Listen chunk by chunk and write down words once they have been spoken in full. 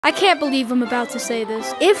I can't believe I'm about to say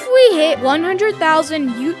this. If we hit 100,000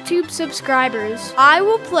 YouTube subscribers, I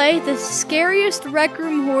will play the scariest Rec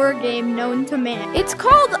Room horror game known to man. It's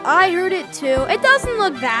called I Heard It Too. It doesn't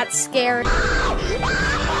look that scary.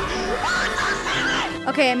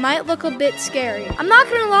 Okay, it might look a bit scary. I'm not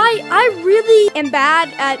gonna lie, I really am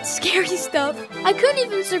bad at scary stuff. I couldn't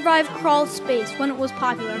even survive Crawl Space when it was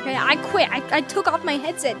popular, okay? I quit. I took off my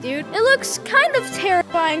headset, dude. It looks kind of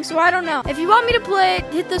terrifying, so I don't know. If you want me to play it,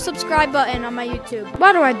 hit the subscribe button on my YouTube.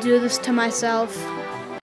 Why do I do this to myself?